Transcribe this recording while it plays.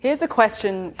Here's a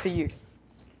question for you.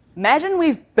 Imagine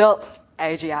we've built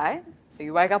AGI. So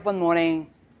you wake up one morning,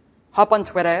 hop on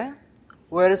Twitter,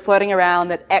 word is floating around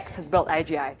that X has built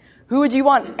AGI. Who would you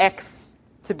want X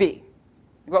to be?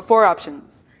 You've got 4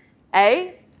 options.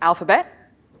 A, Alphabet,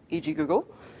 e.g. Google.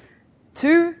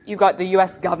 2, you've got the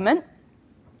US government.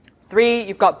 3,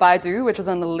 you've got Baidu, which is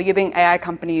one of the leading AI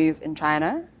companies in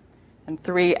China.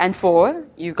 And 4,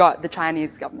 you've got the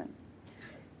Chinese government.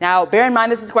 Now, bear in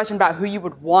mind this is a question about who you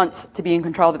would want to be in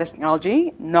control of the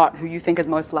technology, not who you think is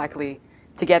most likely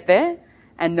to get there.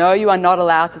 And no, you are not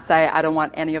allowed to say, I don't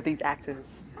want any of these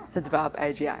actors to develop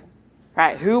AGI.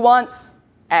 Right, who wants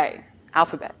A,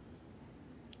 Alphabet?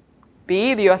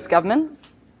 B, the US government?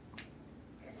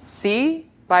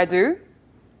 C, Baidu?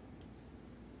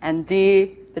 And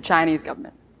D, the Chinese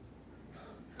government?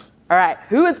 All right,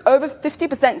 who is over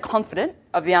 50% confident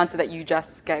of the answer that you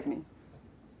just gave me?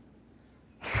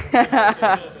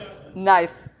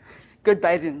 Nice. Good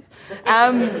Bayesians.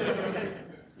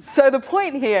 So the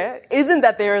point here isn't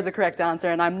that there is a correct answer,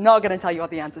 and I'm not going to tell you what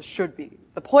the answer should be.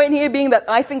 The point here being that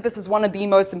I think this is one of the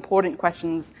most important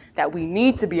questions that we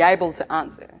need to be able to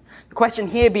answer. The question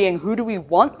here being, who do we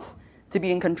want to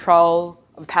be in control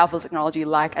of powerful technology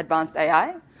like advanced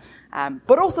AI?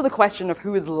 But also the question of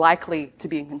who is likely to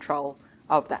be in control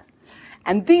of that.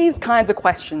 And these kinds of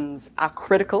questions are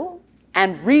critical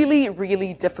and really,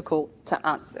 really difficult to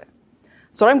answer.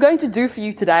 So what I'm going to do for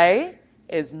you today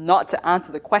is not to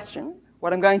answer the question.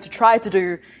 What I'm going to try to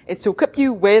do is to equip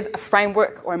you with a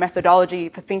framework or a methodology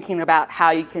for thinking about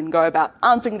how you can go about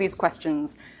answering these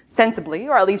questions sensibly,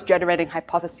 or at least generating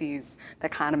hypotheses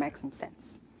that kind of make some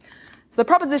sense. So the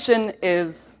proposition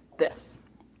is this: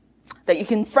 that you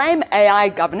can frame AI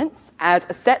governance as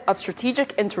a set of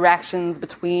strategic interactions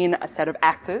between a set of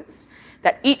actors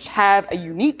that each have a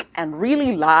unique and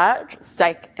really large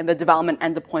stake in the development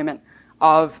and deployment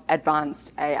of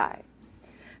advanced AI.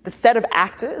 The set of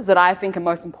actors that I think are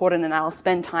most important and I'll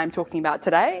spend time talking about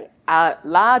today are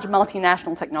large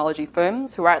multinational technology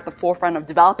firms who are at the forefront of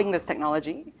developing this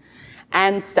technology,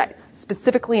 and states,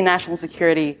 specifically national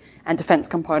security and defense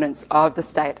components of the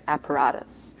state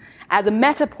apparatus. As a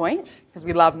meta point, because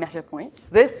we love meta points,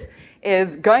 this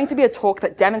is going to be a talk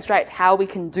that demonstrates how we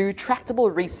can do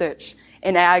tractable research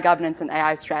in AI governance and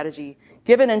AI strategy,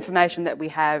 given information that we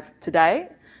have today,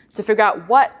 to figure out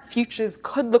what futures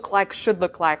could look like, should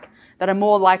look like, that are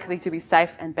more likely to be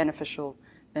safe and beneficial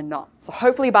than not. So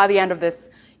hopefully by the end of this,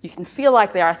 you can feel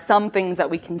like there are some things that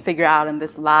we can figure out in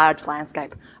this large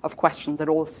landscape of questions that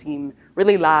all seem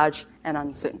really large and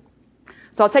uncertain.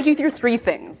 So I'll take you through 3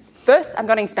 things. First, I'm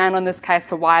going to expand on this case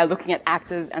for why looking at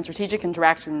actors and strategic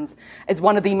interactions is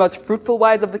one of the most fruitful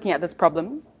ways of looking at this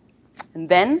problem. And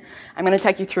then I'm going to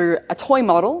take you through a toy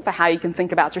model for how you can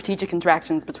think about strategic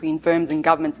interactions between firms and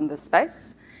governments in this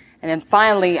space. And then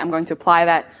finally, I'm going to apply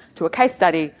that to a case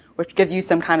study, which gives you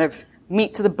some kind of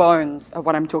meat to the bones of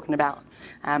what I'm talking about.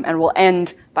 And we'll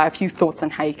end by a few thoughts on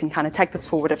how you can kind of take this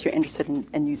forward if you're interested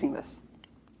in using this.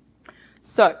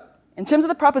 So, in terms of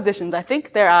the propositions, I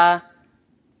think there are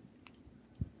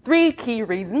 3 key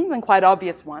reasons, and quite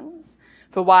obvious ones,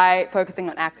 for why focusing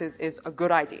on actors is a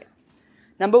good idea.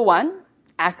 Number 1,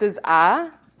 actors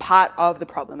are part of the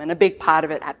problem, and a big part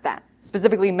of it at that.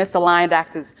 Specifically misaligned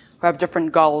actors who have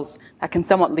different goals that can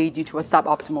somewhat lead you to a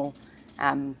suboptimal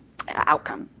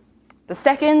outcome. The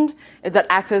second is that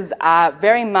actors are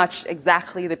very much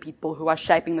exactly the people who are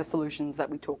shaping the solutions that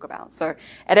we talk about. So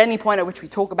at any point at which we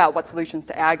talk about what solutions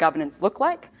to AI governance look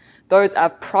like, those are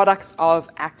products of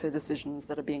actor decisions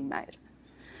that are being made.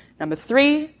 Number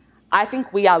 3, I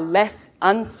think we are less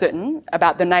uncertain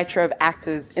about the nature of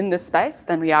actors in this space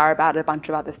than we are about a bunch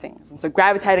of other things. And so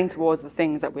gravitating towards the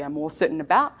things that we are more certain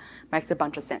about makes a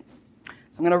bunch of sense. So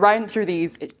I'm going to run through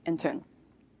these in turn.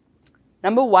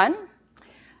 Number 1,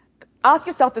 ask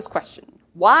yourself this question: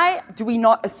 why do we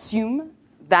not assume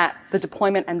that the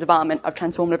deployment and development of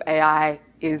transformative AI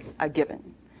is a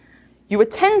given? You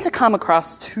would tend to come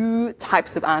across 2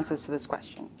 types of answers to this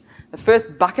question. The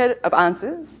first bucket of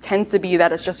answers tends to be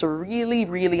that it's just a really,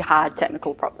 really hard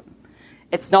technical problem.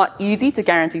 It's not easy to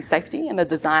guarantee safety in the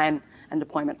design and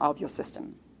deployment of your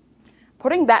system.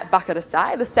 Putting that bucket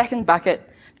aside, the second bucket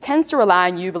tends to rely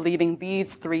on you believing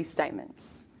these 3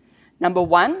 statements. Number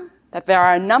 1, that there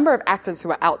are a number of actors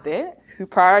who are out there who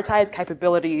prioritize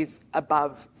capabilities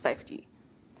above safety.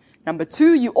 Number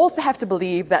 2, you also have to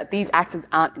believe that these actors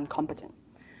aren't incompetent.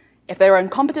 If they were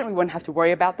incompetent, we wouldn't have to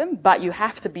worry about them, but you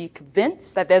have to be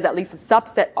convinced that there's at least a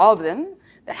subset of them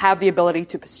that have the ability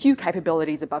to pursue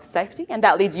capabilities above safety, and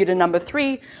that leads you to number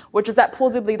 3, which is that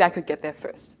plausibly they could get there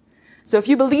first. So if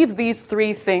you believe these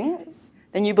 3 things,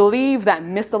 then you believe that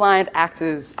misaligned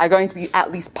actors are going to be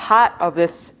at least part of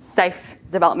this safe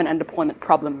development and deployment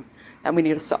problem that we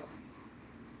need to solve.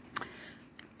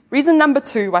 Reason number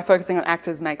 2 why focusing on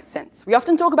actors makes sense. We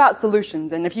often talk about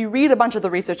solutions, and if you read a bunch of the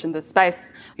research in this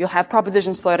space, you'll have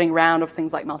propositions floating around of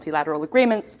things like multilateral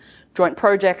agreements, joint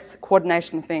projects,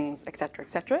 coordination things, etc.,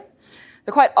 etc.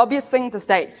 The quite obvious thing to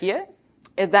state here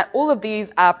is that all of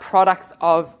these are products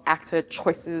of actor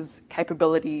choices,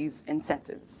 capabilities,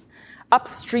 incentives.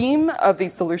 Upstream of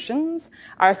these solutions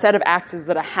are a set of actors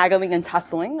that are haggling and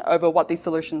tussling over what these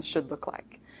solutions should look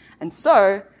like. And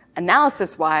so,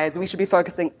 analysis-wise, we should be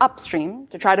focusing upstream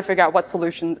to try to figure out what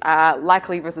solutions are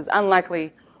likely versus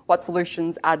unlikely, what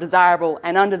solutions are desirable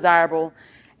and undesirable,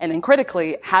 and then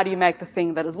critically, how do you make the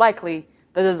thing that is likely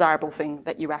the desirable thing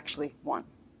that you actually want?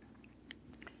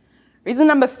 Reason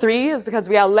number 3 is because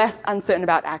we are less uncertain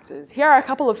about actors. Here are a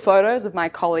couple of photos of my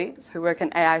colleagues who work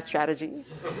in AI strategy.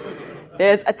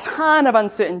 There's a ton of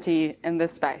uncertainty in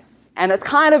this space, and it's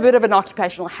kind of a bit of an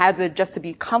occupational hazard just to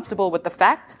be comfortable with the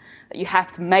fact that you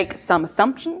have to make some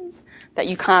assumptions that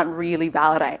you can't really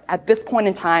validate at this point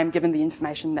in time, given the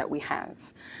information that we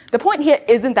have. The point here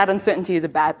isn't that uncertainty is a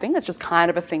bad thing, it's just kind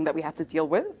of a thing that we have to deal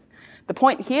with. The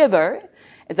point here, though,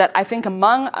 is that I think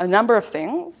among a number of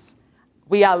things,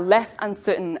 we are less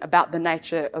uncertain about the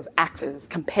nature of actors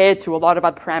compared to a lot of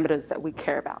other parameters that we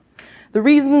care about. The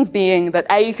reasons being that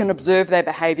A, you can observe their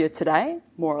behavior today,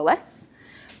 more or less.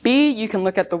 B, you can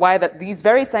look at the way that these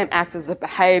very same actors have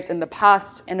behaved in the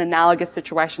past in analogous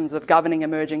situations of governing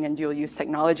emerging and dual-use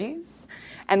technologies.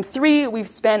 And 3, we've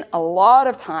spent a lot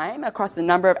of time across a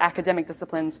number of academic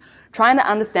disciplines trying to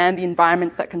understand the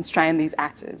environments that constrain these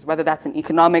actors, whether that's in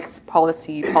economics,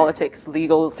 policy, politics,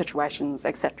 legal situations,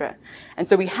 etc. And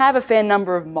so we have a fair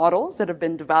number of models that have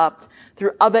been developed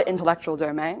through other intellectual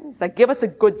domains that give us a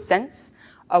good sense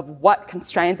of what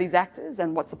constrains these actors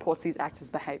and what supports these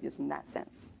actors' behaviors in that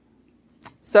sense.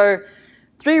 So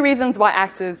 3 reasons why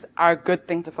actors are a good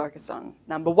thing to focus on.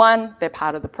 Number 1, they're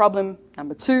part of the problem.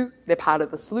 Number 2, they're part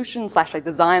of the solution / they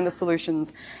design the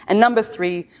solutions. And number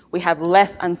 3, we have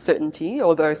less uncertainty,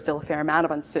 although still a fair amount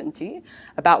of uncertainty,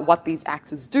 about what these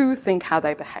actors do, think, how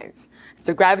they behave.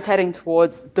 So gravitating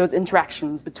towards those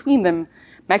interactions between them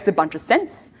makes a bunch of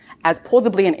sense as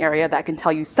plausibly an area that can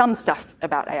tell you some stuff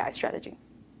about AI strategy.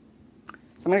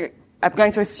 So I'm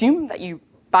going to assume that you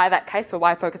buy that case for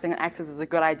why focusing on actors is a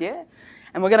good idea.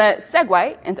 And we're going to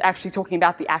segue into actually talking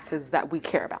about the actors that we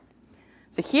care about.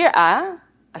 So here are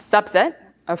a subset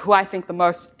of who I think the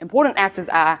most important actors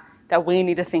are that we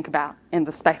need to think about in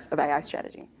the space of AI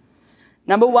strategy.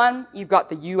 Number 1, you've got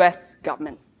the US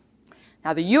government.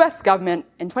 Now, the US government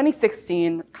in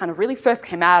 2016 kind of really first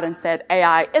came out and said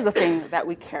AI is a thing that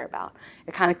we care about.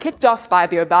 It kind of kicked off by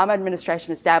the Obama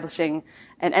administration establishing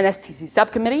an NSTC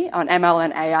subcommittee on ML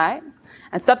and AI.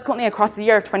 And subsequently, across the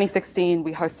year of 2016,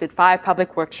 we hosted 5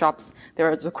 public workshops. There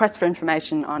was a request for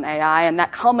information on AI, and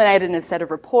that culminated in a set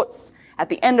of reports at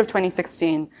the end of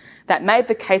 2016 that made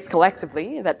the case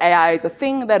collectively that AI is a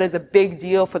thing that is a big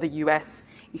deal for the US,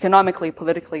 economically,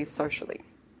 politically, socially.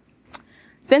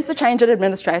 Since the change in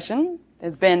administration,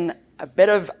 there's been a bit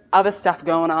of other stuff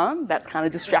going on that's kind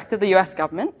of distracted the US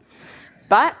government.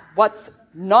 But what's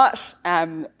not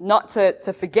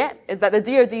to forget is that the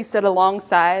DoD sit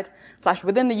alongside /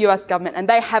 within the US government, and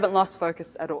they haven't lost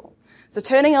focus at all. So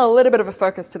turning a little bit of a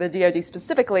focus to the DoD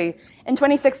specifically, in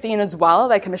 2016 as well,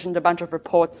 they commissioned a bunch of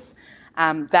reports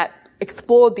that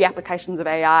explored the applications of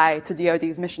AI to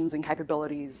DoD's missions and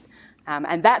capabilities.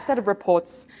 And that set of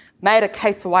reports made a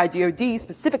case for why DoD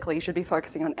specifically should be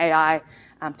focusing on AI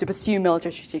to pursue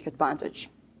military strategic advantage.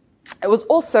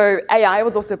 AI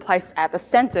was also placed at the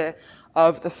center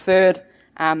of the 3rd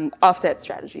offset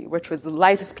strategy, which was the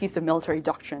latest piece of military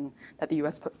doctrine that the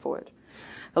US put forward.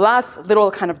 The last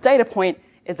little kind of data point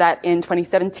is that in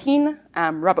 2017,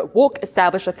 Robert Walk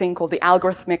established a thing called the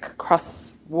algorithmic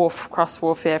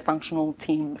cross-warfare functional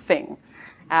team thing.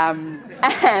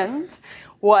 And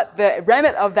what the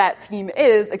remit of that team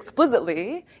is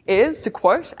explicitly is, to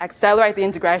quote, accelerate the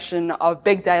integration of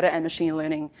big data and machine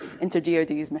learning into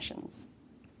DoD's missions.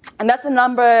 And that's a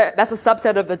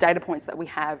subset of the data points that we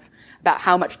have about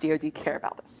how much DoD care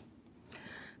about this.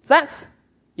 So that's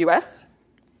US.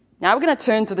 Now we're going to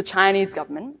turn to the Chinese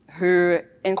government, who,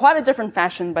 in quite a different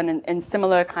fashion, but in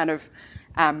similar kind of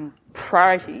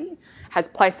priority, has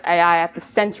placed AI at the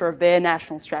center of their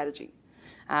national strategy.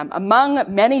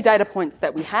 Among many data points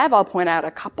that we have, I'll point out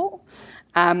a couple.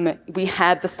 We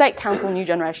had the State Council New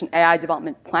Generation AI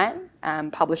Development Plan,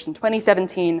 published in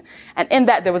 2017, and in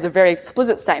that there was a very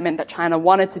explicit statement that China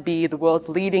wanted to be the world's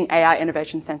leading AI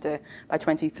innovation center by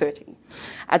 2030.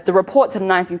 At the report to the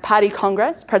 19th Party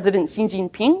Congress, President Xi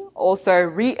Jinping also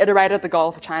reiterated the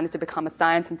goal for China to become a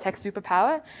science and tech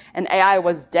superpower, and AI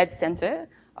was dead center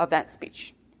of that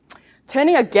speech.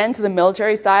 Turning again to the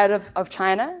military side of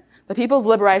China, the People's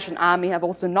Liberation Army have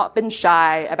also not been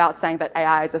shy about saying that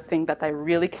AI is a thing that they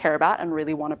really care about and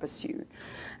really want to pursue.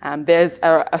 There's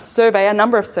a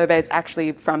number of surveys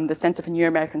actually from the Center for New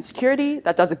American Security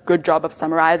that does a good job of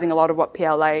summarizing a lot of what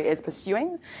PLA is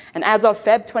pursuing. And as of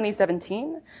Feb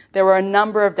 2017, there were a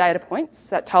number of data points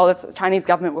that told us the Chinese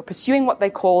government were pursuing what they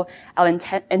call an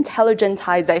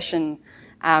intelligentization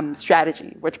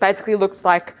strategy, which basically looks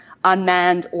like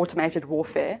unmanned automated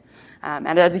warfare.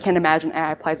 And as you can imagine,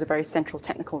 AI plays a very central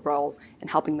technical role in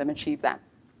helping them achieve that.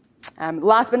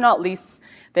 Last but not least,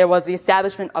 there was the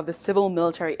establishment of the Civil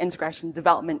Military Integration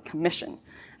Development Commission.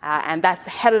 And that's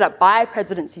headed up by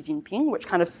President Xi Jinping, which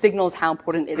kind of signals how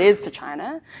important it is to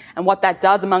China. And what that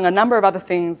does, among a number of other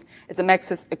things, is it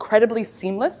makes it incredibly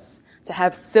seamless to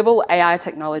have civil AI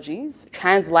technologies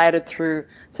translated through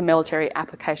to military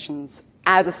applications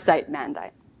as a state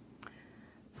mandate.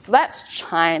 So that's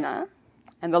China.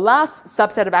 And the last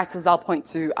subset of actors I'll point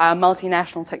to are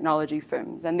multinational technology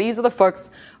firms. And these are the folks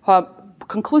who are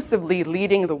conclusively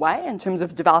leading the way in terms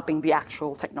of developing the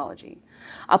actual technology.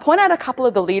 I'll point out a couple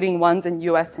of the leading ones in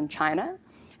US and China.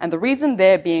 And the reason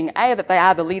there being, A, that they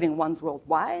are the leading ones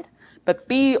worldwide, but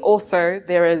B, also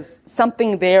there is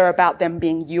something there about them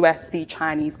being US v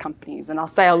Chinese companies. And I'll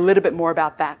say a little bit more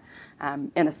about that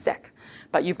in a sec.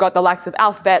 But you've got the likes of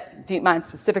Alphabet, DeepMind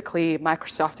specifically,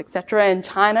 Microsoft, etc. In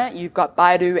China, you've got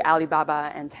Baidu,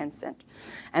 Alibaba, and Tencent.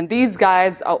 And these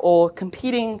guys are all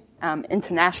competing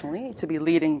internationally to be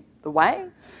leading the way.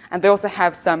 And they also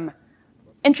have some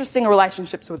interesting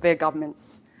relationships with their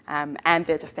governments and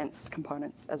their defense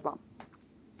components as well.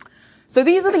 So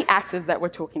these are the actors that we're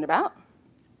talking about.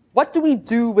 What do we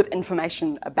do with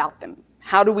information about them?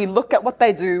 How do we look at what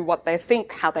they do, what they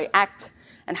think, how they act,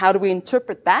 and how do we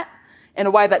interpret that in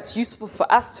a way that's useful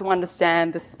for us to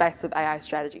understand the space of AI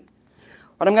strategy?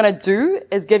 What I'm going to do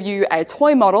is give you a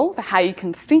toy model for how you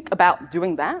can think about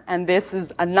doing that. And this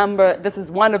is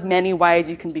one of many ways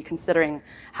you can be considering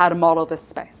how to model this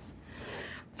space.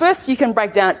 First, you can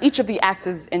break down each of the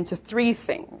actors into three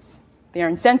things: their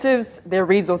incentives, their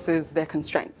resources, their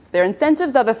constraints. Their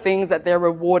incentives are the things that they're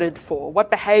rewarded for.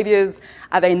 What behaviors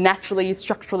are they naturally,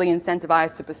 structurally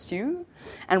incentivized to pursue?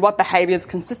 And what behaviors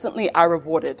consistently are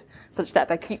rewarded such that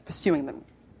they keep pursuing them?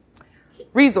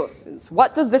 Resources.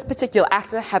 What does this particular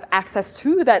actor have access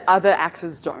to that other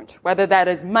actors don't? Whether that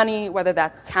is money, whether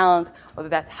that's talent, whether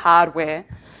that's hardware.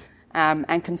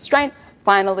 And constraints,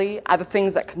 finally, are the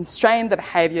things that constrain the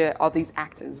behavior of these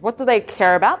actors. What do they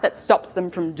care about that stops them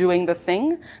from doing the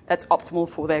thing that's optimal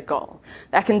for their goal?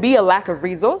 That can be a lack of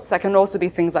resource. That can also be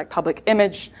things like public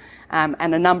image and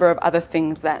a number of other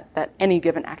things that any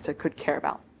given actor could care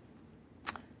about.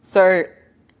 So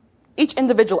each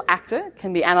individual actor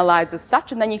can be analyzed as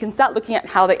such, and then you can start looking at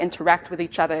how they interact with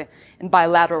each other in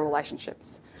bilateral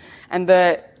relationships. And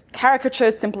the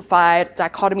caricature simplified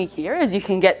dichotomy here is you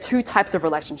can get two types of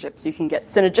relationships. You can get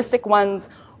synergistic ones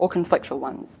or conflictual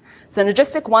ones.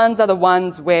 Synergistic ones are the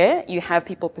ones where you have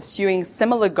people pursuing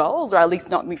similar goals, or at least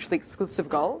not mutually exclusive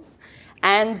goals,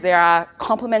 and there are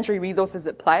complementary resources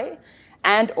at play,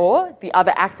 and or the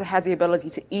other actor has the ability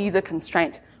to ease a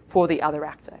constraint for the other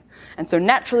actor. And so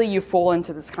naturally you fall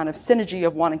into this kind of synergy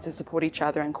of wanting to support each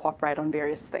other and cooperate on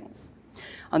various things.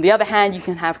 On the other hand, you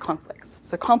can have conflicts.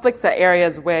 So conflicts are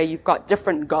areas where you've got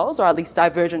different goals, or at least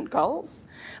divergent goals,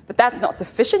 but that's not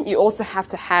sufficient. You also have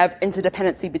to have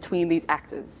interdependency between these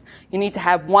actors. You need to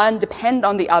have one depend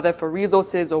on the other for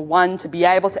resources, or one to be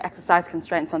able to exercise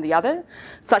constraints on the other,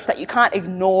 such that you can't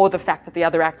ignore the fact that the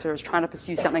other actor is trying to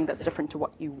pursue something that's different to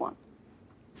what you want.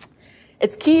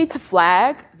 It's key to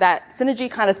flag that synergy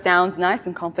kind of sounds nice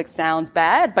and conflict sounds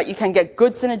bad, but you can get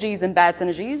good synergies and bad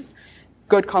synergies,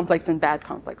 good conflicts and bad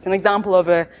conflicts. An example of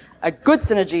a good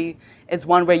synergy is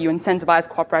one where you incentivize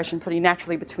cooperation pretty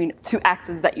naturally between two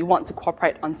actors that you want to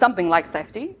cooperate on something like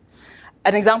safety.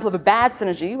 An example of a bad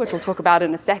synergy, which we'll talk about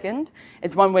in a second,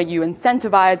 is one where you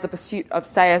incentivize the pursuit of,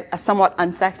 say, a somewhat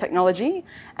unsafe technology,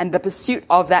 and the pursuit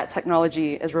of that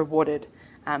technology is rewarded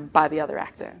by the other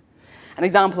actor. An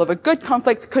example of a good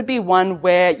conflict could be one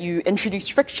where you introduce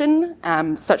friction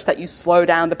such that you slow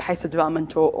down the pace of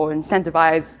development or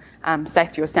incentivize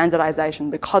safety or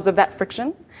standardization because of that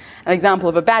friction. An example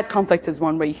of a bad conflict is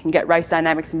one where you can get race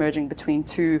dynamics emerging between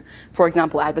two, for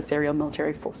example, adversarial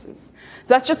military forces.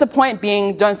 So that's just a point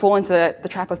being, don't fall into the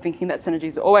trap of thinking that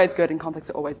synergies are always good and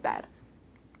conflicts are always bad.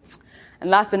 And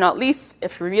last but not least,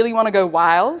 if you really want to go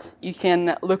wild, you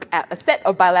can look at a set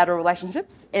of bilateral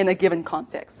relationships in a given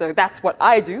context. So that's what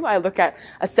I do. I look at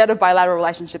a set of bilateral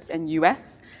relationships in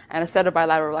US and a set of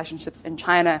bilateral relationships in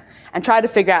China and try to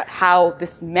figure out how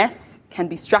this mess can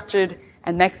be structured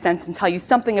and make sense and tell you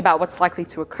something about what's likely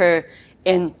to occur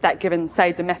in that given,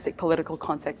 say, domestic political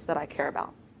context that I care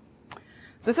about.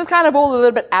 So this is kind of all a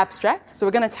little bit abstract. So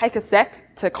we're going to take a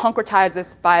sec to concretize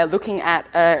this by looking at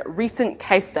a recent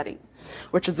case study,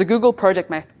 which is the Google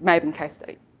Project Maven case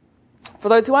study. For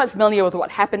those who aren't familiar with what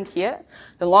happened here,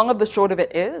 the long of the short of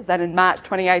it is that in March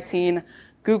 2018,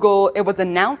 it was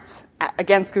announced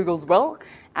against Google's will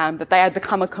that they had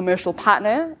become a commercial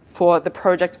partner for the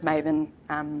Project Maven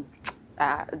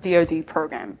DoD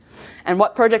program. And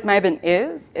what Project Maven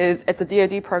is it's a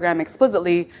DoD program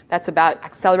explicitly that's about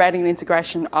accelerating the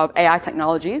integration of AI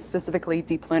technologies, specifically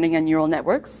deep learning and neural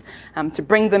networks, to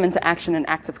bring them into action in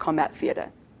active combat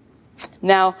theatre.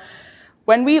 Now,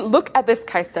 when we look at this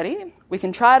case study, we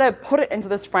can try to put it into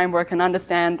this framework and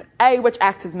understand, A, which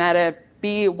actors matter,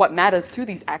 B, what matters to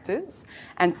these actors,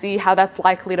 and see how that's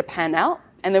likely to pan out.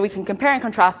 And then we can compare and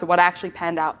contrast to what actually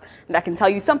panned out, and that can tell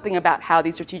you something about how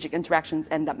these strategic interactions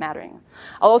end up mattering.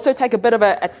 I'll also take a bit of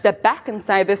a step back and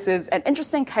say this is an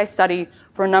interesting case study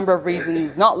for a number of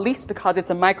reasons, not least because it's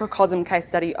a microcosm case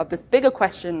study of this bigger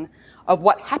question of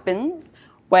what happens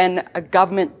when a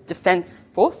government defense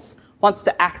force wants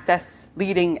to access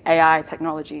leading AI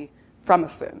technology from a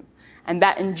firm. And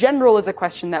that in general is a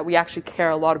question that we actually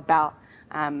care a lot about.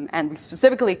 And we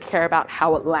specifically care about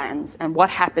how it lands and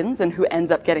what happens and who ends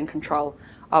up getting control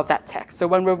of that tech. So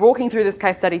when we're walking through this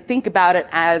case study, think about it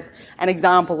as an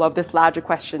example of this larger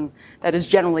question that is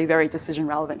generally very decision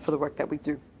relevant for the work that we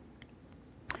do.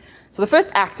 So the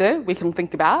first actor we can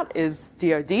think about is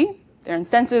DoD. Their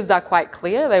incentives are quite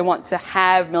clear. They want to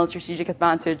have military strategic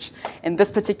advantage in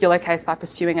this particular case by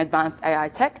pursuing advanced AI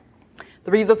tech. The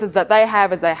resources that they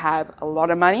have is they have a lot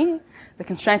of money. The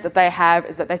constraints that they have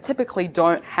is that they typically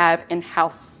don't have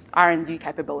in-house R&D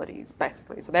capabilities,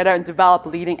 basically. So they don't develop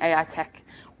leading AI tech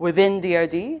within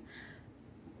DoD.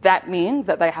 That means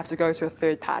that they have to go to a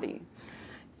third party.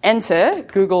 Enter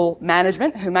Google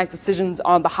management, who make decisions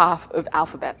on behalf of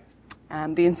Alphabet.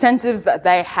 The incentives that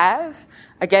they have,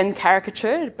 again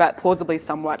caricatured, but plausibly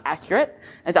somewhat accurate,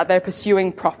 is that they're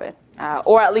pursuing profit,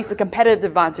 or at least a competitive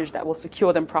advantage that will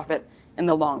secure them profit in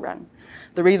the long run.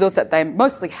 The resource that they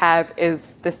mostly have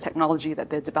is this technology that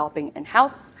they're developing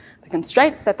in-house. The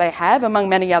constraints that they have, among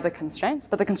many other constraints,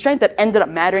 but the constraint that ended up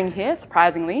mattering here,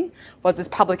 surprisingly, was this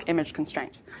public image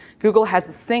constraint. Google has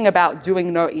this thing about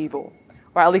doing no evil,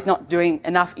 or at least not doing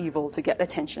enough evil to get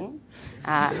attention.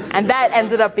 And that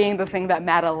ended up being the thing that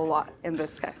mattered a lot in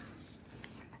this case.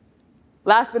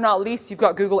 Last but not least, you've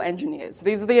got Google engineers.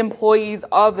 These are the employees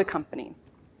of the company.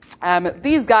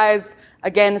 These guys,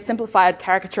 again, a simplified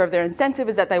caricature of their incentive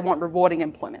is that they want rewarding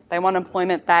employment. They want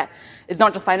employment that is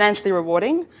not just financially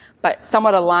rewarding, but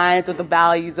somewhat aligns with the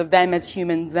values of them as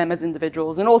humans, them as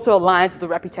individuals, and also aligns with the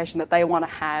reputation that they want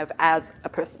to have as a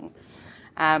person.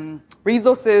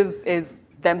 Resources is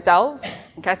themselves.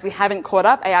 In case we haven't caught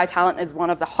up, AI talent is one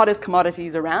of the hottest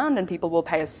commodities around, and people will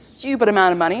pay a stupid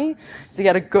amount of money to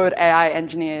get a good AI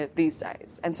engineer these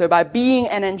days. And so by being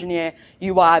an engineer,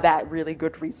 you are that really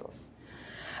good resource.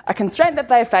 A constraint that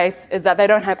they face is that they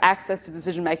don't have access to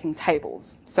decision-making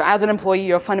tables. So as an employee,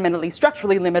 you're fundamentally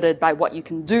structurally limited by what you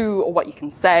can do or what you can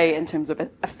say in terms of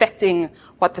affecting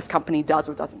what this company does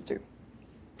or doesn't do.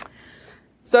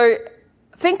 So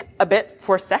think a bit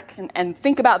for a sec and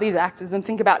think about these actors and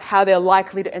think about how they're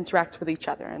likely to interact with each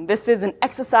other. And this is an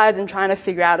exercise in trying to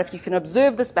figure out if you can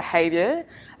observe this behavior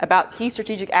about key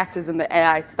strategic actors in the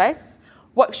AI space.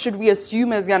 What should we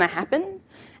assume is going to happen?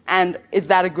 And is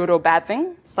that a good or bad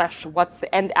thing? / what's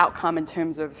the end outcome in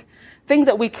terms of things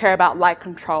that we care about, like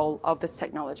control of this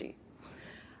technology?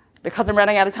 Because I'm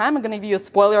running out of time, I'm going to give you a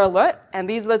spoiler alert. And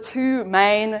these are the two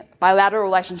main bilateral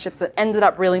relationships that ended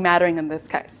up really mattering in this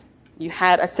case. You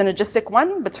had a synergistic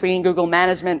one between Google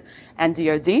management and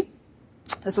DoD.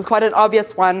 This was quite an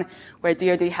obvious one where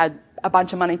DoD had a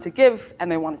bunch of money to give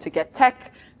and they wanted to get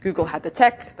tech. Google had the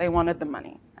tech, they wanted the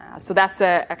money. So that's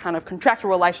a kind of contractual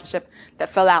relationship that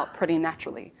fell out pretty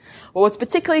naturally. What was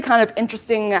particularly kind of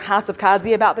interesting, House of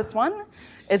Cardsy about this one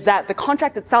is that the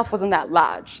contract itself wasn't that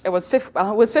large. It was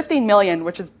 15 million,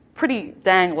 which is pretty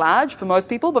dang large for most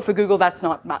people, but for Google, that's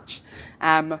not much.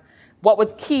 What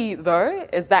was key, though,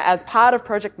 is that as part of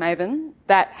Project Maven,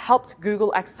 that helped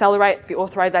Google accelerate the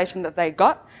authorization that they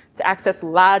got to access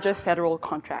larger federal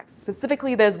contracts.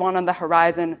 Specifically, there's one on the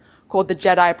horizon called the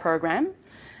JEDI program,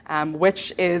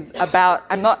 which is about,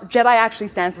 JEDI actually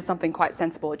stands for something quite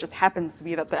sensible. It just happens to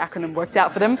be that the acronym worked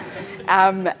out for them.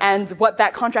 And what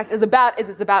that contract is about is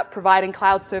it's about providing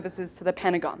cloud services to the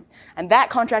Pentagon. And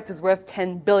that contract is worth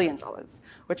 $10 billion,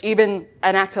 which even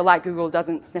an actor like Google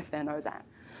doesn't sniff their nose at.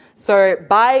 So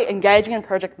by engaging in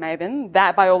Project Maven,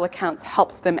 that by all accounts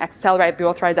helped them accelerate the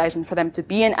authorization for them to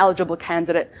be an eligible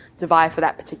candidate to vie for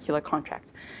that particular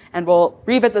contract. And we'll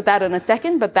revisit that in a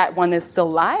second, but that one is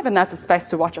still live, and that's a space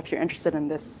to watch if you're interested in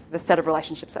this set of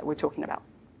relationships that we're talking about.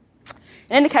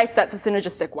 In any case, that's a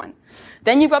synergistic one.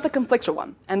 Then you've got the conflictual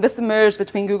one, and this emerged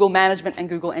between Google management and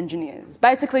Google engineers.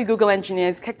 Basically, Google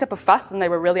engineers kicked up a fuss, and they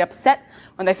were really upset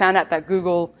when they found out that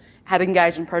Google had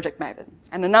engaged in Project Maven.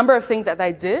 And a number of things that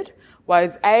they did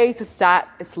was, A, to start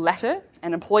its letter,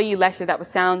 an employee letter that was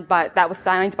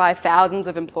signed by thousands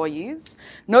of employees,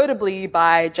 notably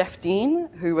by Jeff Dean,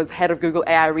 who was head of Google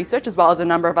AI research, as well as a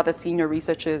number of other senior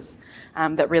researchers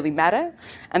that really matter.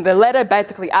 And the letter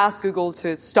basically asked Google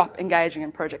to stop engaging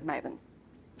in Project Maven.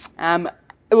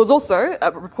 It was also,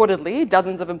 reportedly,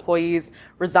 dozens of employees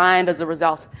resigned as a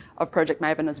result of Project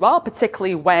Maven as well,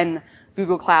 particularly when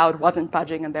Google Cloud wasn't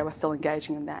budging and they were still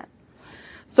engaging in that.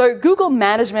 So Google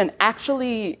management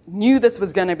actually knew this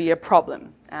was going to be a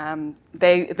problem.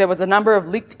 There was a number of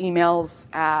leaked emails,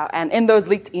 and in those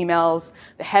leaked emails,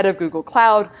 the head of Google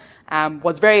Cloud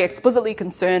was very explicitly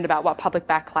concerned about what public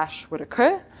backlash would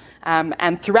occur.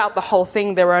 And throughout the whole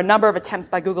thing, there were a number of attempts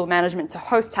by Google management to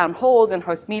host town halls and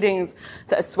host meetings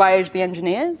to assuage the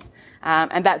engineers,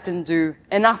 and that didn't do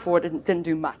enough, or it didn't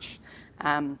do much.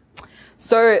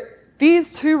 So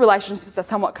these two relationships are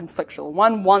somewhat conflictual.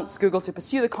 One wants Google to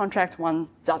pursue the contract, one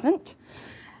doesn't.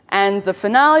 And the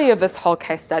finale of this whole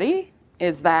case study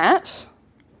is that,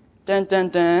 in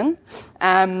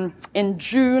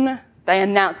June, they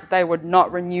announced that they would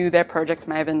not renew their Project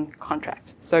Maven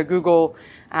contract. So Google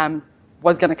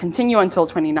was going to continue until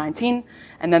 2019,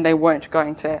 and then they weren't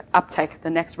going to uptake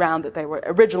the next round that they were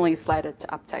originally slated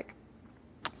to uptake.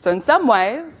 So in some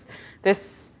ways,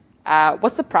 this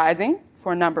was surprising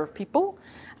for a number of people.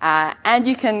 And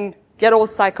you can get all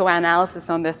psychoanalysis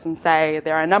on this and say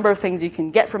there are a number of things you can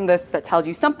get from this that tells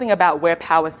you something about where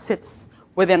power sits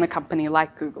within a company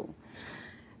like Google.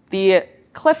 The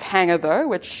cliffhanger, though,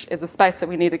 which is a space that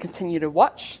we need to continue to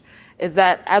watch, is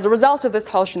that as a result of this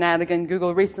whole shenanigan,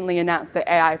 Google recently announced their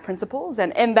AI principles,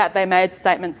 and in that they made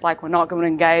statements like, we're not going to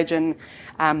engage in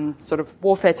sort of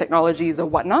warfare technologies or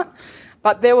whatnot.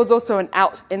 But there was also an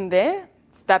out in there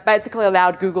that basically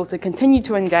allowed Google to continue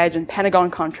to engage in Pentagon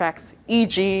contracts,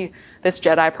 e.g. this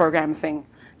JEDI program thing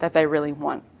that they really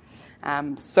want.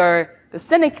 So the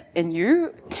cynic in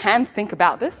you can think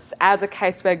about this as a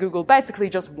case where Google basically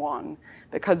just won,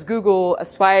 because Google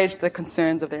assuaged the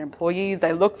concerns of their employees.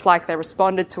 They looked like they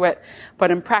responded to it, but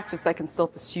in practice they can still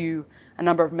pursue a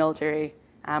number of military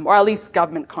or at least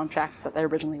government contracts that they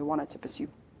originally wanted to pursue.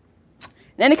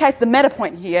 In any case, the meta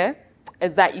point here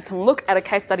is that you can look at a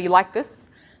case study like this,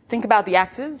 think about the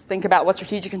actors, think about what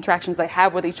strategic interactions they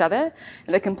have with each other,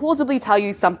 and they can plausibly tell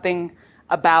you something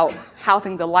about how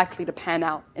things are likely to pan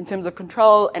out in terms of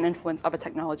control and influence of a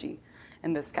technology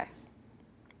in this case.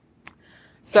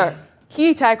 So,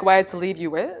 key takeaways to leave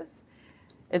you with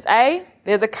is A,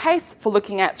 there's a case for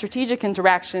looking at strategic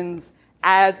interactions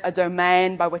as a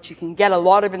domain by which you can get a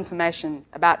lot of information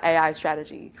about AI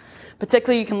strategy.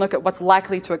 Particularly, you can look at what's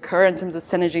likely to occur in terms of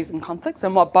synergies and conflicts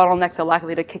and what bottlenecks are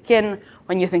likely to kick in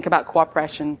when you think about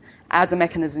cooperation as a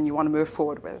mechanism you want to move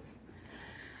forward with.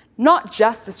 Not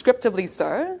just descriptively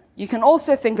so, you can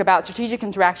also think about strategic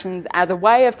interactions as a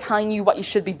way of telling you what you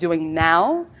should be doing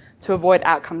now to avoid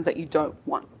outcomes that you don't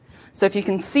want. So if you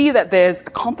can see that there's a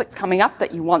conflict coming up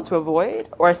that you want to avoid,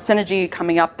 or a synergy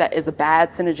coming up that is a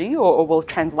bad synergy or will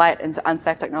translate into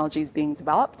unsafe technologies being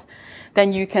developed,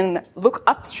 then you can look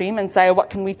upstream and say, what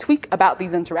can we tweak about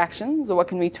these interactions, or what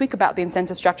can we tweak about the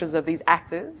incentive structures of these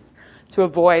actors to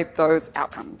avoid those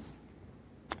outcomes?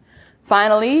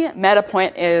 Finally, meta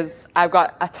point is I've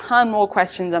got a ton more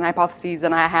questions and hypotheses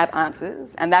than I have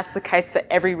answers, and that's the case for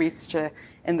every researcher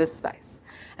in this space.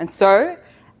 And so,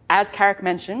 as Carrick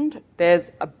mentioned,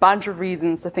 there's a bunch of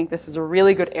reasons to think this is a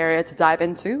really good area to dive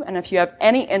into. And if you have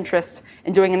any interest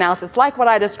in doing analysis like what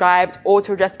I described, or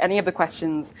to address any of the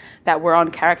questions that were on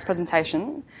Carrick's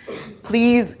presentation,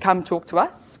 please come talk to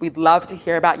us. We'd love to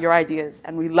hear about your ideas,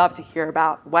 and we'd love to hear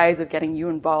about ways of getting you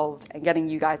involved and getting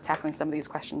you guys tackling some of these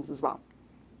questions as well.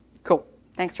 Cool.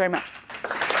 Thanks very much.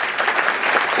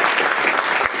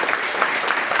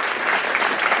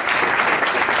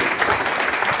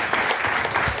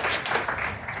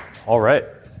 All right,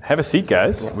 have a seat,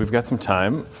 guys. We've got some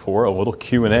time for a little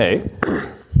Q&A.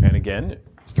 And again,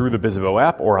 through the Bizzabo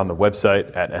app or on the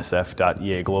website at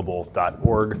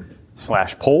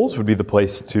sf.eaglobal.org/polls would be the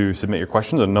place to submit your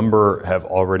questions. A number have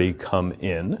already come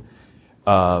in.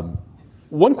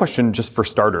 One question just for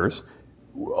starters.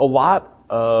 A lot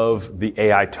of the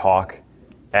AI talk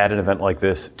at an event like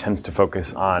this tends to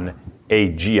focus on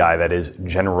AGI, that is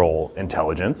general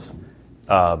intelligence.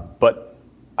 But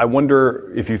I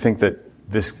wonder if you think that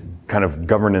this kind of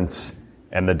governance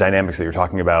and the dynamics that you're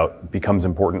talking about becomes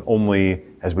important only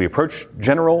as we approach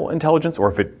general intelligence, or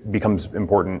if it becomes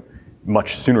important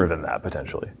much sooner than that,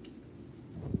 potentially.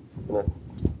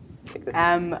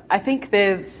 I think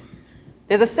there's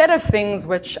a set of things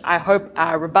which I hope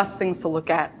are robust things to look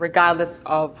at, regardless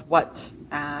of what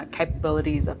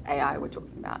capabilities of AI we're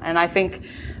talking about. And I think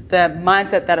the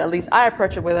mindset that at least I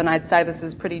approach it with, and I'd say this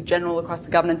is pretty general across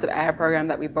the governance of AI program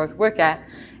that we both work at,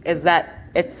 is that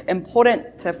it's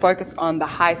important to focus on the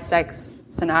high stakes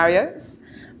scenarios,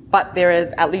 but there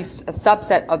is at least a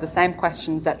subset of the same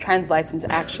questions that translates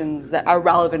into actions that are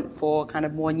relevant for kind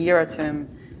of more nearer term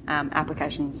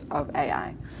applications of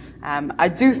AI. I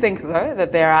do think, though,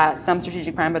 that there are some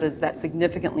strategic parameters that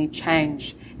significantly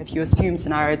change if you assume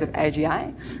scenarios of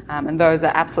AGI, and those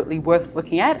are absolutely worth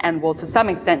looking at and will, to some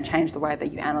extent, change the way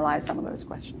that you analyze some of those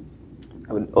questions.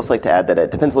 I would also like to add that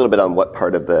it depends a little bit on what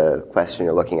part of the question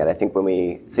you're looking at. I think when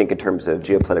we think in terms of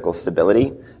geopolitical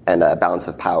stability and balance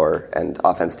of power and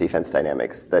offense-defense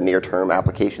dynamics, the near-term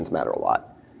applications matter a lot.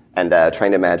 And trying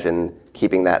to imagine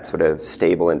keeping that sort of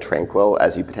stable and tranquil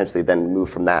as you potentially then move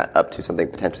from that up to something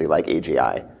potentially like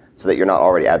AGI, so that you're not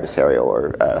already adversarial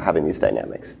or having these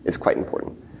dynamics, is quite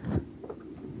important.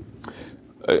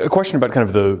 A question about kind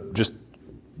of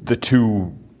the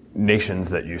two nations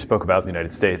that you spoke about, the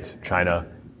United States, China.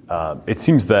 It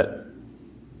seems that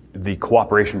the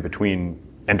cooperation between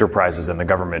enterprises and the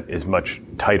government is much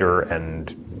tighter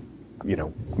and,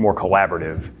 more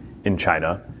collaborative in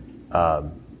China.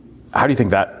 How do you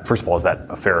think that, first of all, is that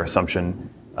a fair assumption?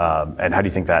 And how do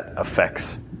you think that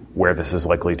affects where this is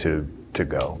likely to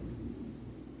go?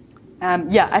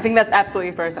 I think that's absolutely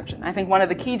a fair assumption. I think one of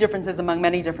the key differences among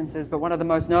many differences, but one of the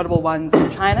most notable ones in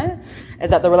China,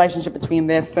 is that the relationship between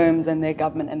their firms and their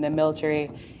government and their military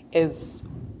is,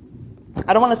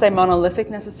 I don't want to say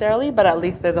monolithic necessarily, but at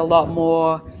least there's a lot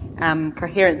more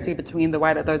coherency between the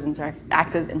way that those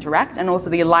actors interact, and also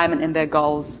the alignment in their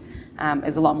goals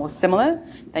is a lot more similar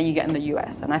than you get in the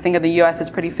US. And I think in the US it's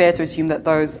pretty fair to assume that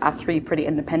those are three pretty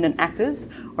independent actors,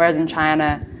 whereas in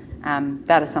China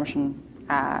that assumption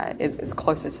is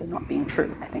closer to not being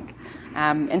true, I think.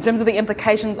 In terms of the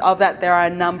implications of that, there are a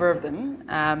number of them.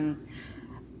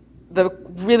 The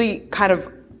really kind of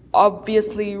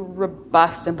obviously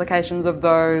robust implications of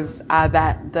those are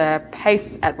that the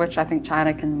pace at which I think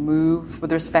China can move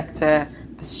with respect to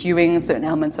pursuing certain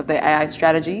elements of their AI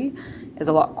strategy is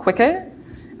a lot quicker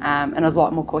and is a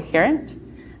lot more coherent.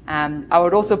 I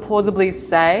would also plausibly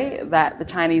say that the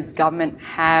Chinese government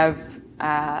have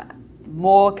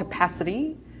more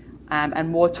capacity and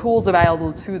more tools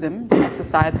available to them to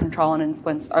exercise control and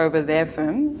influence over their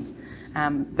firms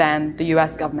than the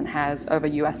US government has over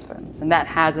US firms. And that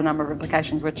has a number of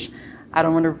implications which I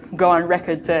don't want to go on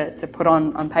record to put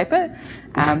on paper,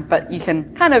 but you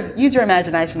can kind of use your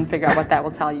imagination and figure out what that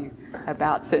will tell you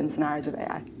about certain scenarios of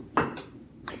AI.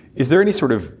 Is there any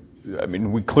sort of,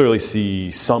 we clearly see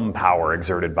some power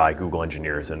exerted by Google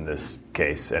engineers in this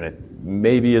case, and it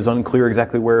maybe is unclear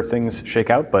exactly where things shake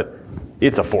out, but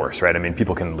it's a force, right?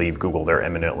 People can leave Google, they're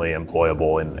eminently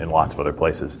employable in lots of other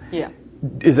places. Yeah.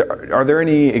 Are there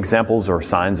any examples or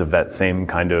signs of that same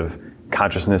kind of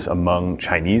consciousness among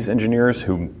Chinese engineers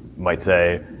who might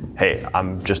say, hey,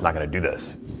 I'm just not going to do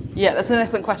this? Yeah, that's an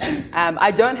excellent question.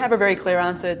 I don't have a very clear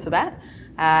answer to that.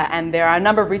 And there are a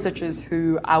number of researchers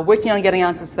who are working on getting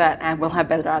answers to that and will have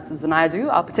better answers than I do.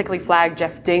 I'll particularly flag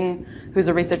Jeff Ding, who's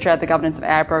a researcher at the Governance of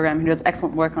AI program, who does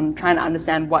excellent work on trying to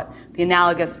understand what the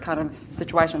analogous kind of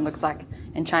situation looks like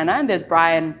in China. And there's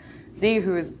Brian Z,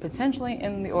 who is potentially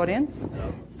in the audience.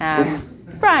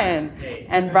 Brian.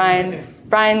 And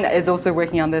Brian is also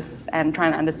working on this and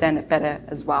trying to understand it better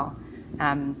as well.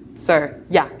 So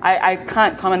yeah, I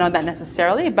can't comment on that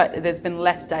necessarily, but there's been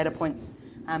less data points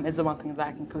is the one thing that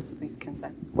I conclusively can say.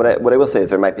 What I will say is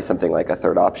there might be something like a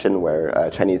third option where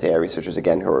Chinese AI researchers,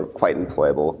 again, who are quite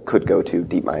employable, could go to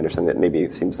DeepMind or something that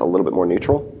maybe seems a little bit more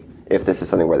neutral if this is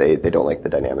something where they don't like the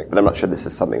dynamic. But I'm not sure this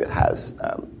is something that has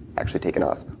actually taken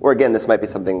off. Or again, this might be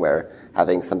something where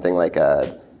having something like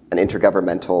an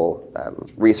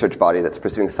intergovernmental research body that's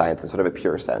pursuing science in sort of a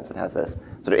pure sense and has this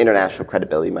sort of international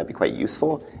credibility might be quite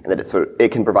useful, and that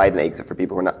it can provide an exit for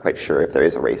people who are not quite sure if there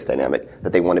is a race dynamic,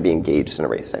 that they want to be engaged in a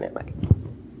race dynamic.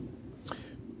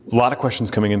 A lot of questions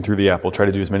coming in through the app. We'll try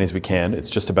to do as many as we can. It's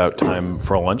just about time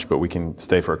for a lunch, but we can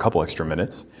stay for a couple extra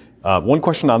minutes. One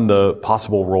question on the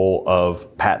possible role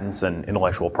of patents and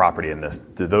intellectual property in this.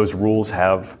 Do those rules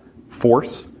have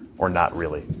force or not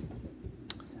really?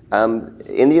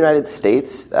 In the United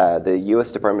States, the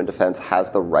U.S. Department of Defense has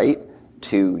the right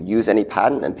to use any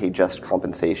patent and pay just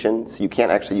compensation. So you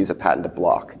can't actually use a patent to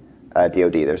block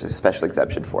DoD. There's a special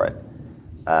exception for it.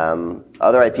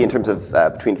 Other IP in terms of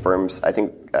between firms, I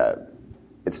think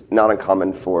it's not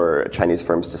uncommon for Chinese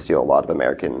firms to steal a lot of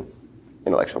American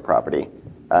intellectual property.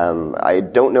 I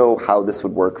don't know how this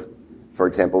would work, for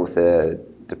example, with the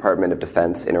Department of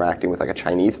Defense interacting with like a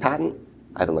Chinese patent.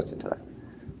 I haven't looked into that.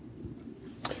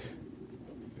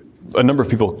 A number of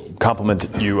people compliment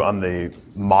you on the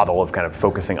model of kind of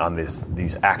focusing on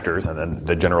these actors and then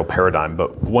the general paradigm.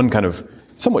 But one kind of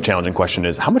somewhat challenging question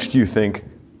is, how much do you think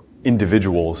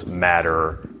individuals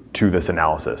matter to this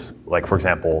analysis? Like, for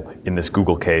example, in this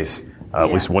Google case, at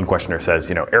least one questioner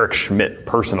says, Eric Schmidt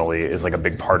personally is like a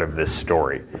big part of this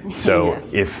story. So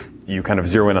yes. If you kind of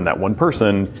zero in on that one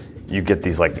person, you get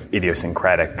these like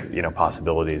idiosyncratic,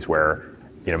 possibilities where,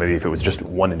 maybe if it was just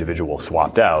one individual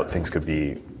swapped out, things could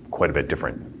be quite a bit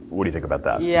different. What do you think about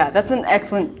that? Yeah, that's an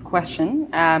excellent question.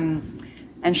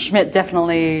 And Schmidt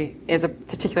definitely is a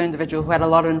particular individual who had a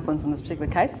lot of influence in this particular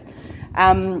case.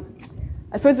 I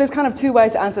suppose there's kind of two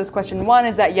ways to answer this question. One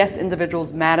is that yes,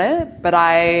 individuals matter, but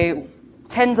I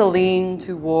tend to lean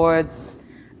towards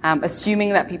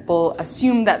assuming that people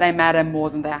assume that they matter more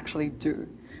than they actually do.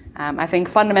 I think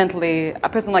fundamentally, a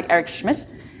person like Eric Schmidt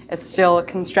is still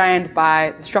constrained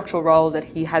by the structural roles that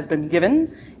he has been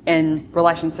given in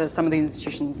relation to some of these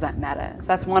institutions that matter. So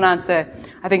that's one answer.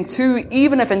 I think two,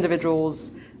 even if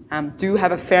individuals do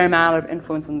have a fair amount of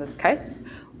influence in this case,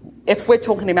 if we're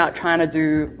talking about trying to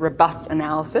do robust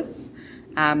analysis,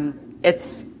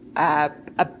 it's a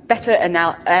better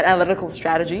analytical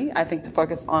strategy, I think, to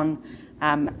focus on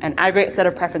an aggregate set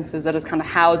of preferences that is kind of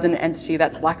housed in an entity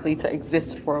that's likely to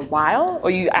exist for a while, or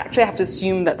you actually have to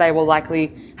assume that they will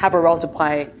likely have a role to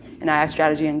play in AI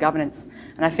strategy and governance.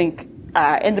 And I think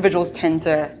individuals tend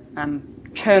to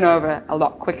churn over a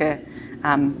lot quicker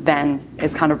than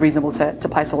is kind of reasonable to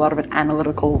place a lot of an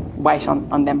analytical weight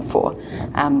on them for.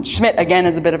 Schmidt, again,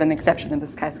 is a bit of an exception in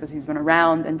this case because he's been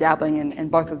around and dabbling in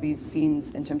both of these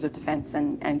scenes in terms of defense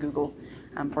and Google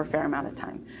for a fair amount of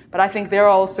time. But I think there are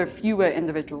also fewer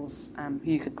individuals who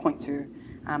you could point to,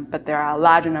 but there are a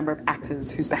larger number of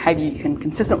actors whose behavior you can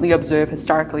consistently observe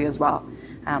historically as well,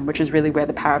 which is really where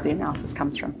the power of the analysis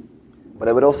comes from. What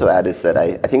I would also add is that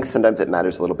I think sometimes it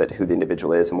matters a little bit who the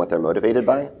individual is and what they're motivated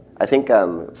by. I think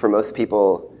for most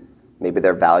people, maybe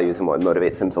their values and what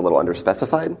motivates them is a little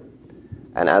underspecified.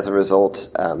 And as a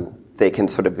result, they can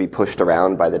sort of be pushed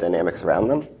around by the dynamics around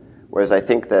them. Whereas I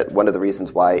think that one of the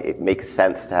reasons why it makes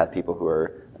sense to have people who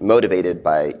are motivated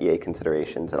by EA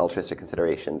considerations and altruistic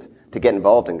considerations to get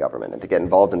involved in government and to get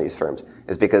involved in these firms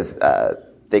is because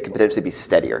they can potentially be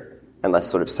steadier and less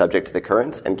sort of subject to the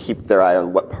currents and keep their eye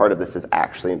on what part of this is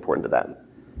actually important to them.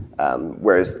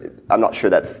 Whereas I'm not sure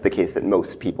that's the case that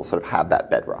most people sort of have that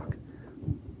bedrock.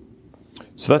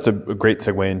 So that's a great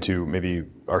segue into maybe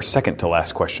our second to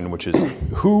last question, which is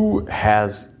who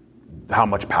has how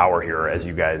much power here as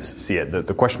you guys see it?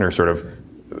 The questioner sort of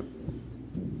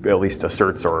at least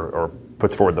asserts or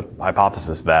puts forward the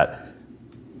hypothesis that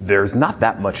there's not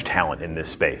that much talent in this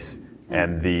space,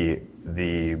 and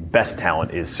the best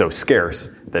talent is so scarce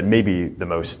that maybe the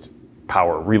most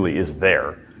power really is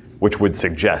there, which would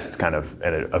suggest kind of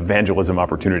an evangelism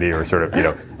opportunity or sort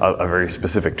of a very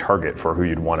specific target for who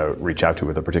you'd want to reach out to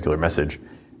with a particular message.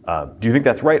 Do you think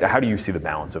that's right? How do you see the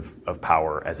balance of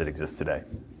power as it exists today?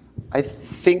 I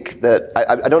think that,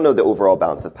 I don't know the overall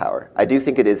balance of power. I do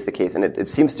think it is the case, and it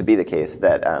seems to be the case,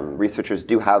 that researchers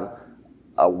do have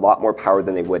a lot more power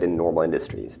than they would in normal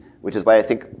industries, which is why I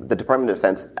think the Department of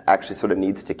Defense actually sort of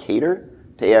needs to cater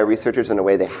to AI researchers in a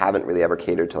way they haven't really ever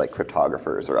catered to like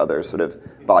cryptographers or other sort of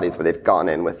bodies where they've gone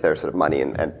in with their sort of money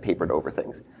and papered over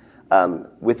things.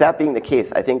 With that being the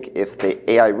case, I think if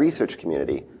the AI research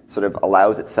community sort of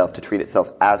allows itself to treat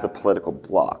itself as a political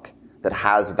bloc that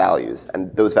has values,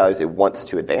 and those values it wants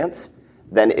to advance,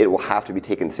 then it will have to be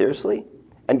taken seriously.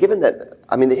 And given that,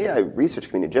 I mean, the AI research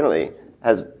community generally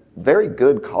has very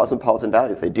good cosmopolitan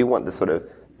values. They do want to sort of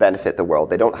benefit the world.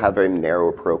 They don't have very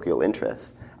narrow parochial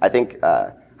interests. I think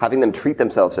having them treat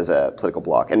themselves as a political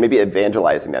bloc and maybe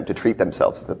evangelizing them to treat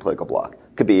themselves as a political bloc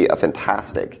could be a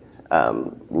fantastic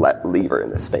lever in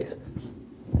this space.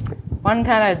 One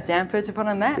kind of damper to put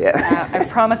on that. Yeah. I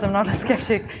promise I'm not a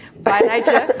skeptic by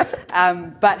nature.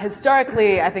 But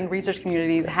historically, I think research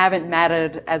communities haven't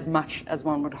mattered as much as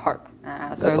one would hope.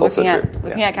 So That's also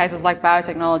looking at cases like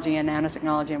biotechnology and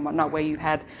nanotechnology and whatnot, where you've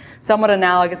had somewhat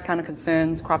analogous kind of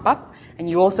concerns crop up, and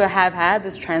you also have had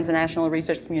this transnational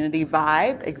research community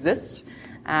vibe exist.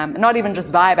 Not even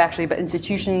just vibe, actually, but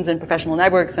institutions and professional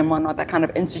networks and whatnot that kind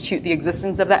of institute the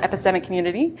existence of that epistemic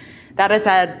community. That has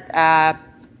had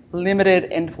limited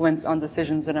influence on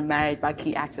decisions that are made by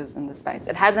key actors in the space.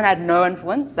 It hasn't had no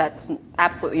influence. That's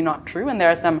absolutely not true. And there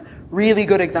are some really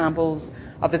good examples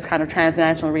of this kind of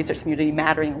transnational research community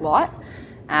mattering a lot.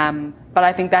 But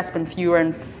I think that's been fewer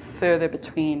and further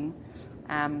between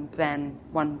than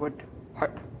one would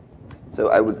hope. So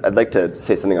I'd like to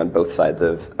say something on both sides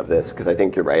of this, because I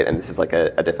think you're right, and this is like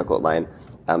a difficult line.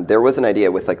 There was an idea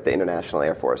with like the International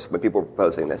Air Force. When people were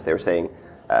proposing this, they were saying,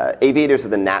 aviators are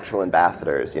the natural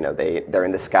ambassadors. You know, they're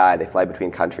in the sky, they fly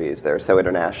between countries, they're so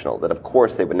international that of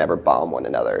course they would never bomb one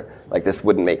another. Like, this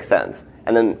wouldn't make sense.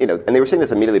 And then, you know, and they were saying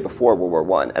this immediately before World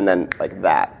War I, and then like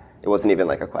that, it wasn't even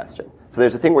like a question. So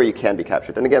there's a thing where you can be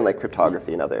captured, and again, like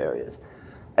cryptography and other areas.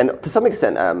 And to some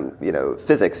extent, you know,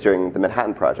 physics during the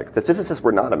Manhattan Project, the physicists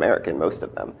were not American, most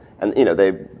of them. And, you know,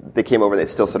 they came over and they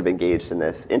still sort of engaged in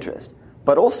this interest.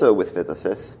 But also with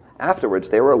physicists, afterwards,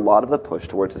 there were a lot of the push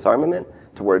towards disarmament,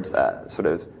 towards sort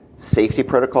of safety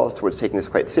protocols, towards taking this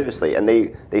quite seriously. And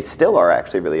they still are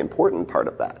actually a really important part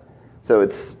of that. So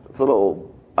it's a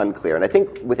little unclear. And I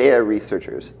think with AI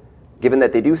researchers, given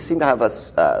that they do seem to have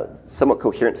a somewhat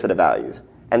coherent set of values,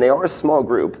 and they are a small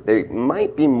group, they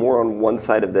might be more on one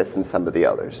side of this than some of the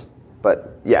others.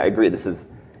 But yeah, I agree, it's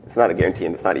not a guarantee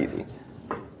and it's not easy.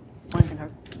 One can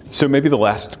hope. So maybe the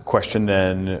last question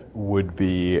then would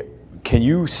be, can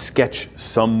you sketch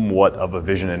somewhat of a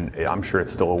vision, and I'm sure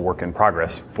it's still a work in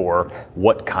progress, for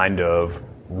what kind of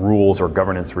rules or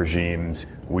governance regimes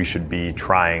we should be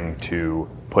trying to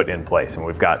put in place? And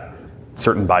we've got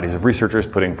certain bodies of researchers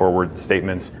putting forward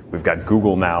statements. We've got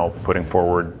Google now putting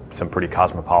forward some pretty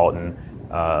cosmopolitan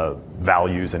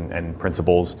values and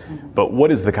principles. Mm-hmm. But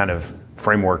what is the kind of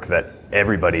framework that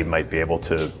everybody might be able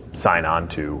to sign on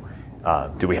to?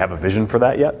 Do we have a vision for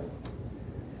that yet?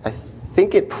 I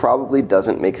think it probably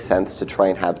doesn't make sense to try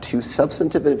and have too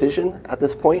substantive a vision at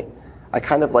this point. I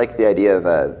kind of like the idea of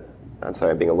I'm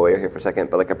sorry, I'm being a lawyer here for a second,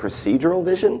 but like a procedural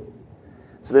vision.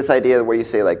 So this idea where you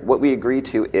say, like, what we agree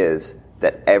to is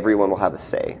that everyone will have a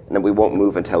say, and that we won't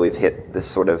move until we've hit this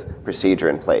sort of procedure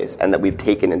in place, and that we've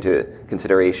taken into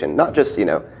consideration not just, you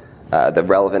know, the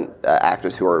relevant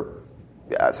actors who are,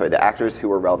 the actors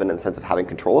who are relevant in the sense of having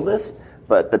control of this,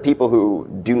 but the people who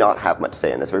do not have much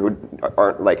say in this, or who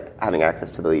aren't like having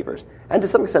access to the levers, and to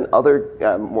some extent other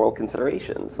moral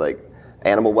considerations like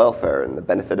animal welfare and the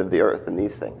benefit of the earth and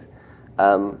these things.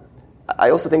 I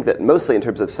also think that mostly in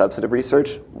terms of substantive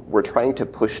research, we're trying to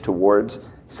push towards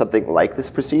something like this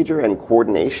procedure and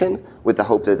coordination with the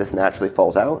hope that this naturally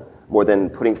falls out, more than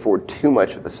putting forward too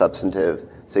much of a substantive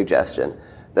suggestion.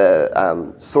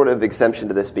 The sort of exemption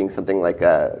to this being something like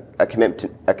a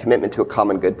commitment to a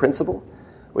common good principle,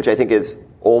 which I think is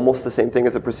almost the same thing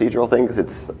as a procedural thing, because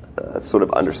it's sort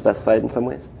of underspecified in some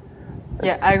ways.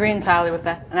 Yeah, I agree entirely with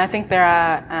that. And I think there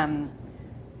are,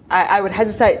 I would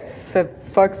hesitate for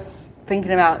folks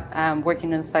thinking about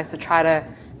working in the space to try to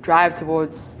drive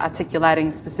towards articulating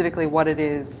specifically what it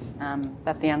is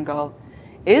that the end goal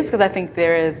is, because I think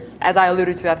there is, as I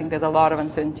alluded to, I think there's a lot of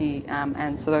uncertainty,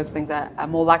 and so those things are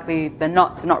more likely than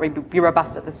not to not be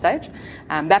robust at this stage.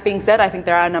 That being said, I think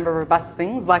there are a number of robust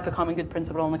things, like the common good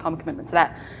principle and the common commitment to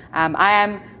that. I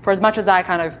am, for as much as I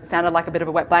kind of sounded like a bit of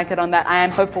a wet blanket on that, I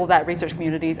am hopeful that research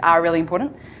communities are really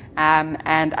important.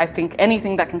 And I think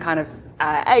anything that can kind of,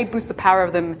 A, boost the power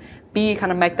of them, B,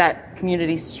 kind of make that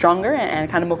community stronger and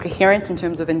kind of more coherent in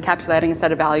terms of encapsulating a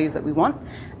set of values that we want,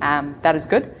 that is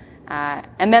good.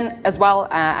 And then as well,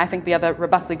 I think the other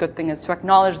robustly good thing is to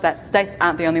acknowledge that states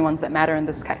aren't the only ones that matter in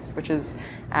this case, which is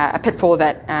a pitfall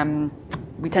that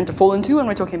we tend to fall into when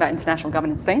we're talking about international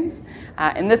governance things.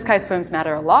 In this case, firms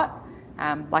matter a lot,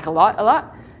 like a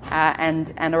lot.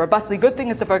 And a robustly good thing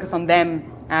is to focus on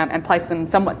them and place them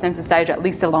somewhat center stage, at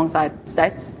least alongside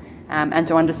states. and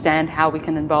to understand how we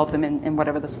can involve them in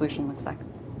whatever the solution looks like.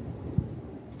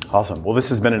 Awesome. Well, this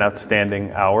has been an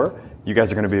outstanding hour. You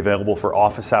guys are going to be available for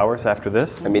office hours after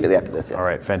this? Immediately after this, yes. All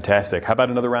right, fantastic. How about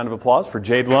another round of applause for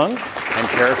Jade Lung and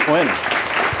Kara Quinn?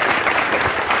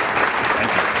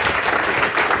 Thank you.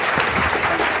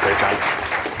 Great time.